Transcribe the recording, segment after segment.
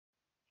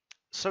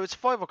So it's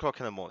 5 o'clock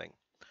in the morning.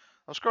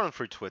 I'm scrolling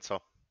through Twitter,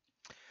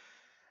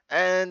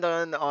 and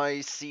then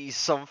I see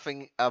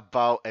something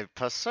about a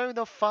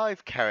Persona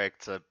 5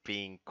 character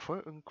being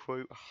quote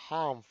unquote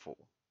harmful.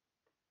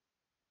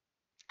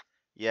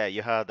 Yeah,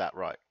 you heard that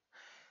right.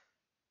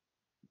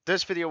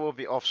 This video will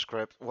be off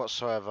script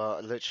whatsoever.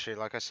 Literally,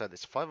 like I said,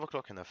 it's 5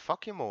 o'clock in the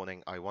fucking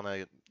morning. I want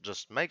to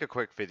just make a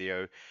quick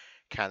video,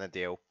 kind of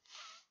deal.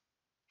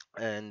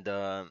 And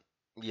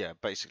yeah,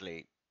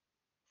 basically,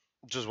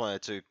 just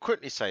wanted to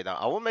quickly say that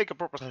I will make a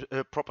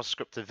proper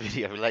scripted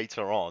video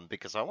later on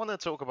because I want to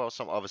talk about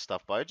some other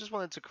stuff, but I just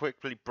wanted to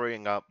quickly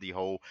bring up the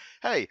whole,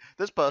 hey,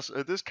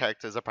 this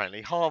character is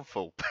apparently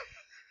harmful.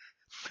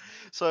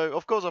 So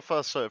of course I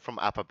first saw it from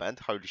Apperbend.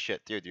 Holy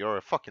shit, dude, you're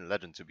a fucking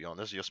legend, to be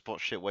honest. You spot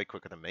shit way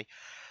quicker than me.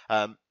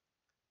 Um,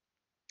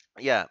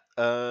 yeah,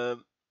 I'm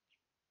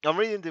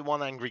reading the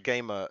One Angry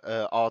Gamer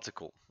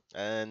article,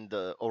 and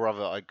or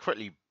rather, I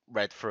quickly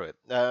read through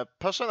it.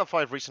 Persona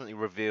 5 recently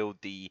revealed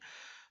the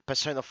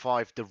Persona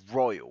 5 The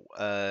Royal.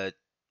 I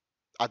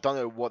don't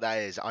know what that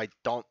is.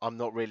 I'm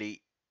not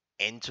really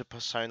into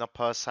Persona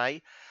per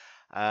se.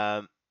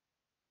 Um,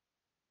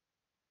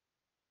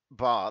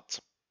 but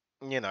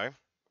you know,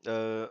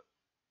 uh,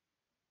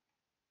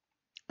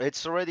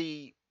 it's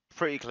already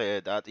pretty clear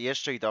that the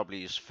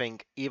SJWs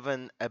think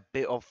even a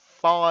bit of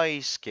thigh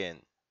skin,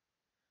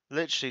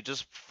 literally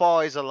just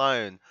thighs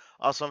alone,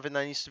 are something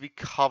that needs to be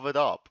covered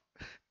up.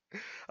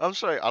 I'm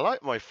sorry, I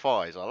like my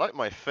thighs. I like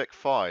my thick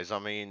thighs. I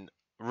mean,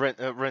 Rin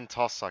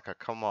Tosaka,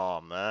 come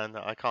on, man.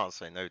 I can't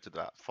say no to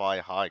that thigh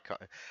high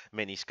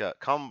mini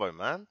skirt combo,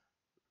 man.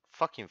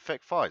 Fucking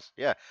thick thighs,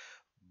 yeah.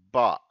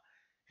 But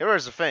here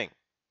is the thing: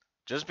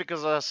 just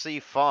because I see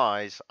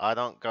thighs, I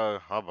don't go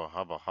hubba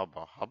hubba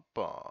hubba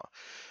hubba.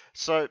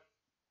 So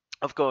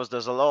of course,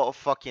 there's a lot of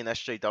fucking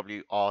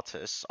SJW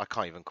artists. I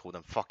can't even call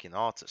them fucking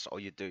artists. All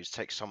you do is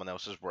take someone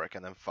else's work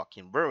and then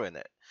fucking ruin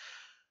it.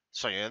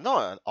 So you're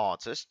not an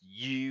artist,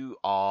 you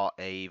are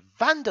a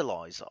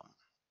vandalizer,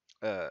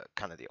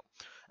 kind of deal.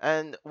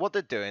 And what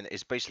they're doing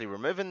is basically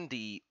removing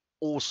the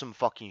awesome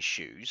fucking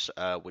shoes,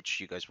 which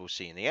you guys will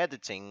see in the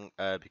editing,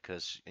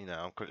 because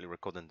I'm quickly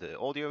recording the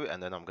audio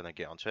and then I'm gonna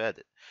get onto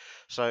edit.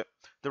 So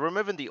they're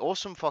removing the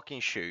awesome fucking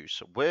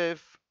shoes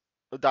with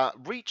that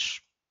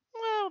reach,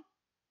 well,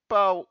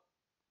 about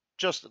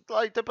just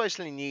like they're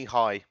basically knee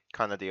high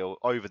kind of deal,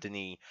 over the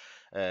knee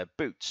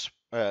boots,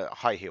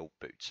 high heel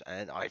boots,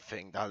 and I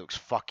think that looks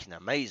fucking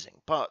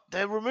amazing. But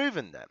they're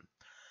removing them.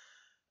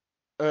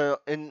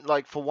 In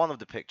like for one of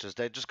the pictures,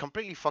 they just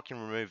completely fucking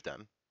removed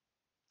them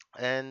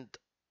and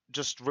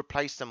just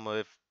replaced them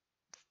with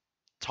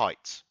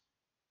tights.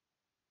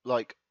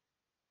 Like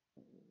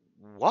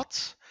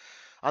what?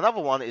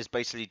 Another one is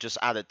basically just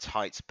added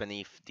tights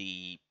beneath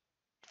the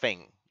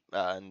thing,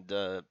 and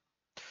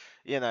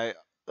you know,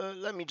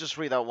 let me just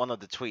read out one of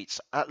the tweets.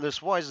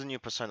 Atlas, why is the new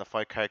Persona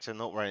 5 character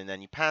not wearing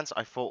any pants?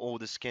 I thought all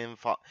the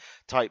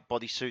tight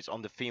bodysuits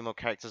on the female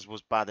characters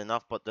was bad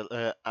enough, but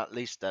at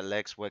least their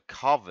legs were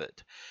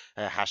covered.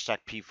 Hashtag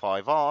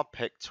P5R,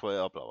 pic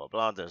Twitter, blah blah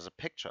blah. There's a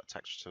picture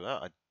attached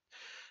to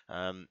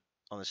it.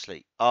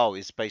 Honestly, oh,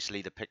 it's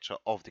basically the picture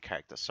of the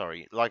character.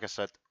 Sorry, like I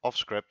said, off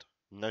script,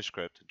 no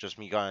script, just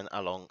me going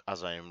along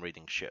as I am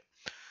reading shit.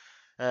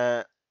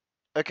 Uh,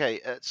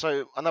 Okay,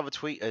 so another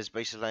tweet is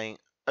basically saying,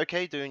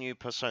 okay, do a new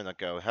Persona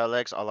girl. Her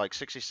legs are like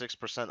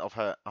 66% of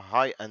her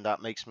height, and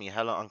that makes me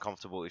hella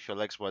uncomfortable. If your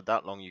legs were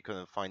that long, you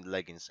couldn't find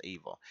leggings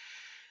either.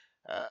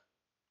 Uh,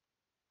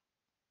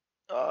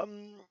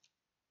 um,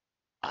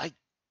 I,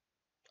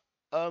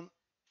 um,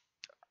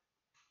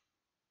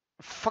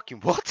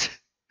 fucking what?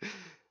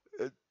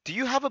 Do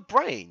you have a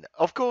brain?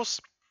 Of course,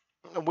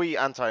 we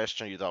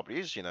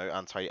anti-SJWs,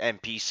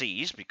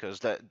 anti-NPCs,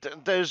 because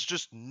there's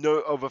just no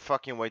other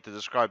fucking way to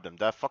describe them.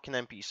 They're fucking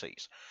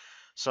NPCs.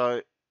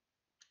 So,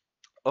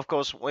 of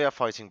course, we are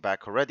fighting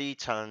back already,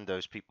 telling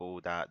those people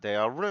that they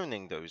are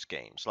ruining those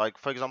games. Like,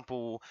 for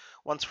example,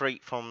 one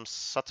tweet from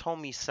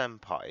Satomi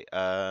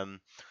Senpai.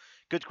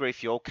 Good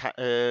grief,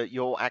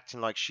 you're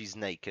acting like she's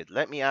naked.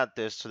 Let me add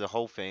this to the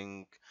whole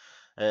thing.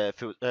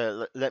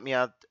 Let me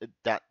add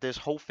that this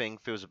whole thing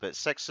feels a bit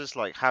sexist.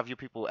 Like, have you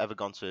people ever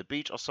gone to a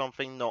beach or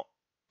something? Not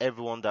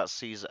everyone that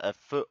sees a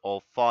foot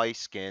or thigh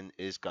skin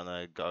is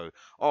gonna go,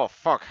 oh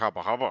fuck,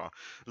 hubba hubba.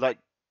 Like,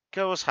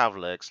 girls have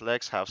legs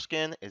have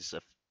skin. It's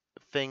a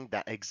thing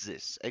that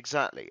exists.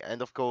 Exactly.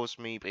 And of course,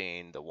 me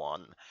being the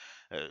one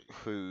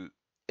who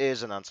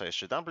is an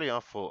anti-SJW, I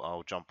thought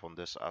I'll jump on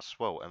this as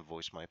well and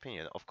voice my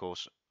opinion. Of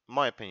course,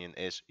 my opinion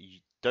is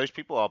those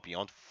people are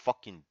beyond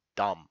fucking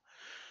dumb.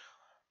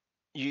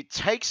 You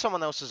take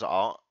someone else's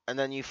art and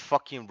then you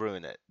fucking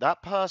ruin it.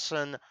 That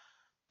person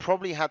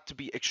probably had to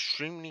be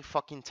extremely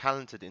fucking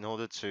talented in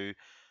order to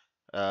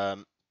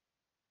um,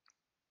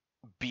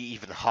 be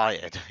even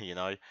hired, you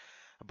know.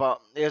 But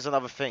here's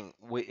another thing: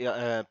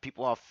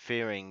 people are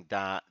fearing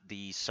that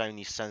the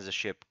Sony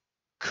censorship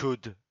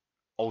could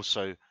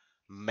also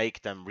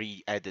make them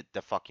re-edit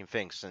the fucking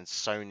thing, since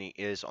Sony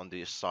is on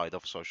the side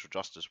of social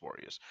justice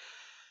warriors.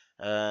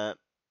 Uh,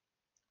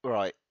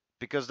 right,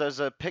 because there's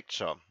a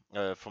picture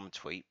from a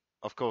tweet.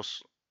 of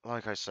course,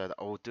 like I said,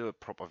 I will do a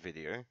proper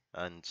video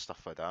and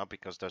stuff like that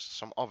because there's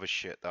some other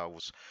shit that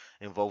was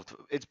involved.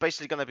 It's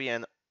basically gonna be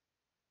an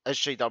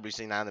SJWs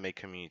in anime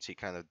community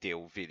kind of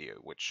deal video,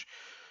 which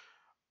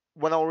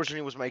when I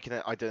originally was making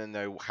it, I didn't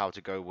know how to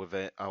go with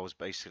it. I was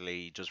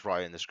basically just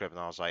writing the script, and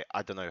I was like,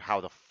 I don't know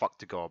how the fuck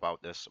to go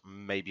about this.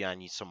 Maybe I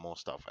need some more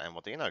stuff. And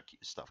what do you know,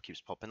 stuff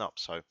keeps popping up.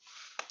 So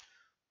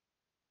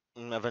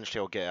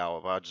eventually I'll get out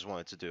of it. I just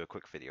wanted to do a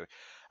quick video.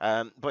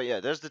 But yeah,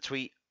 there's the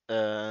tweet,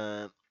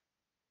 and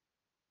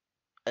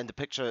the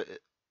picture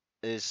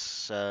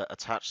is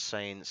attached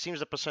saying, seems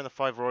the Persona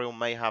 5 Royal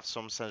may have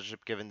some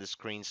censorship given the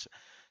screens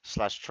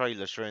slash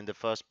trailers during the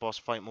first boss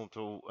fight.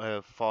 Multiple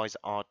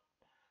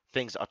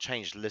things are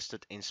changed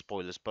listed in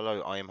spoilers below.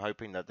 I am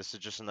hoping that this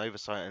is just an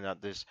oversight and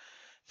that these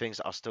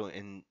things are still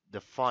in the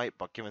fight,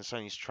 but given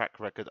Sony's track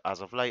record as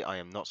of late, I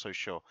am not so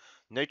sure.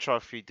 No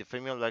trophy, the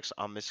female legs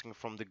are missing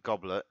from the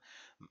goblet.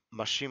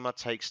 Mashima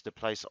takes the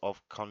place of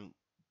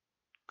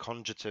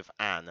Conjugative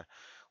Anne,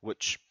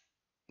 which,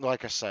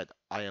 like I said,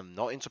 I am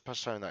not into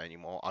Persona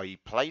anymore. I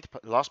played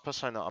last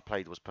Persona I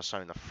played was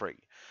Persona 3,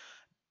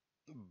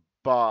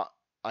 but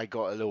I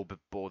got a little bit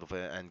bored of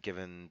it, and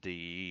given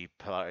the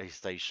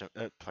PlayStation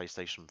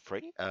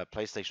 3,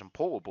 PlayStation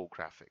Portable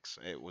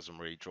graphics, it wasn't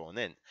really drawn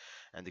in,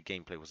 and the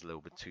gameplay was a little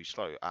bit too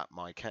slow at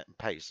my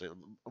pace.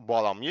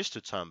 While I'm used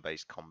to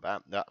turn-based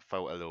combat, that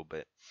felt a little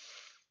bit,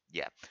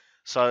 yeah.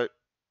 So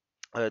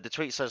the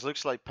tweet says,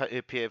 "Looks like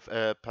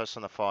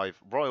Persona 5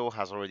 Royal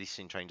has already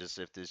seen changes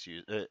if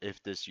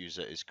this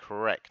user is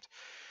correct,"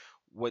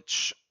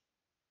 which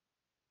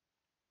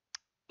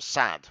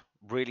sad,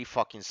 really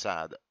fucking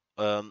sad.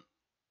 Um,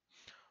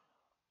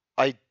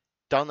 I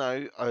don't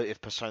know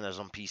if Persona is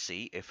on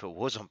PC. If it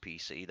was on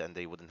PC, then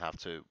they wouldn't have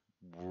to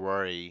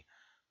worry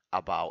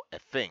about a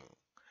thing,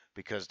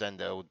 because then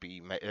they would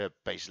be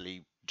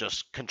basically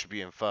just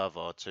contributing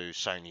further to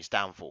Sony's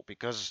downfall.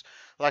 Because,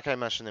 like I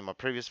mentioned in my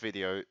previous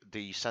video,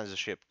 the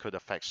censorship could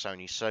affect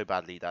Sony so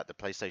badly that the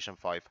PlayStation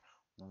 5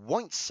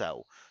 won't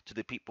sell to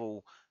the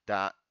people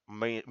that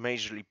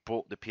majorly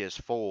bought the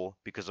PS4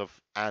 because of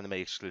anime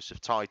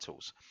exclusive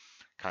titles,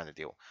 kind of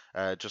deal.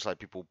 Just like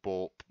people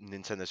bought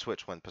Nintendo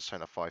Switch when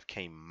Persona 5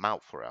 came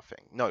out for, I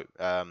think. No,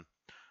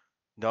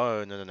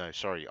 no.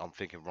 Sorry, I'm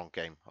thinking wrong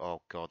game.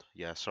 Oh God,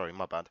 yeah. Sorry,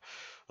 my bad.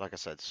 Like I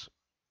said,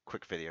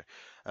 quick video.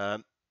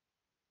 Um,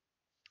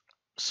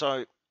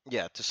 so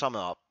yeah, to sum it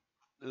up,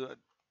 uh,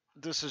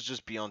 this is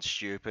just beyond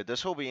stupid.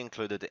 This will be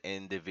included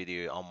in the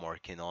video I'm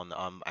working on.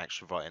 I'm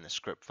actually writing a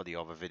script for the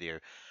other video,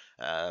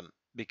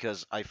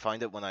 because I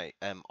find that when I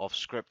am off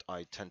script,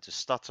 I tend to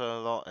stutter a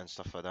lot and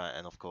stuff like that,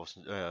 and of course,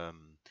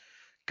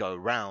 go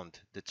around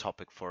the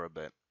topic for a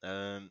bit.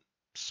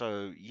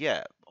 So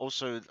yeah.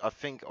 Also, I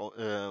think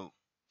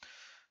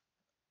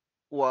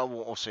what I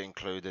will also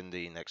include in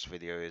the next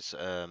video is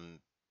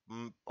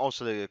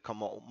also the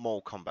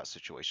more combat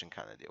situation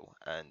kind of deal,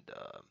 and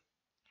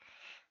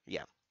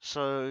yeah.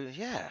 So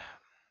yeah,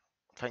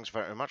 thanks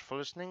very much for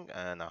listening,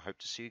 and I hope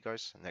to see you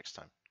guys next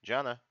time.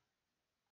 Jana.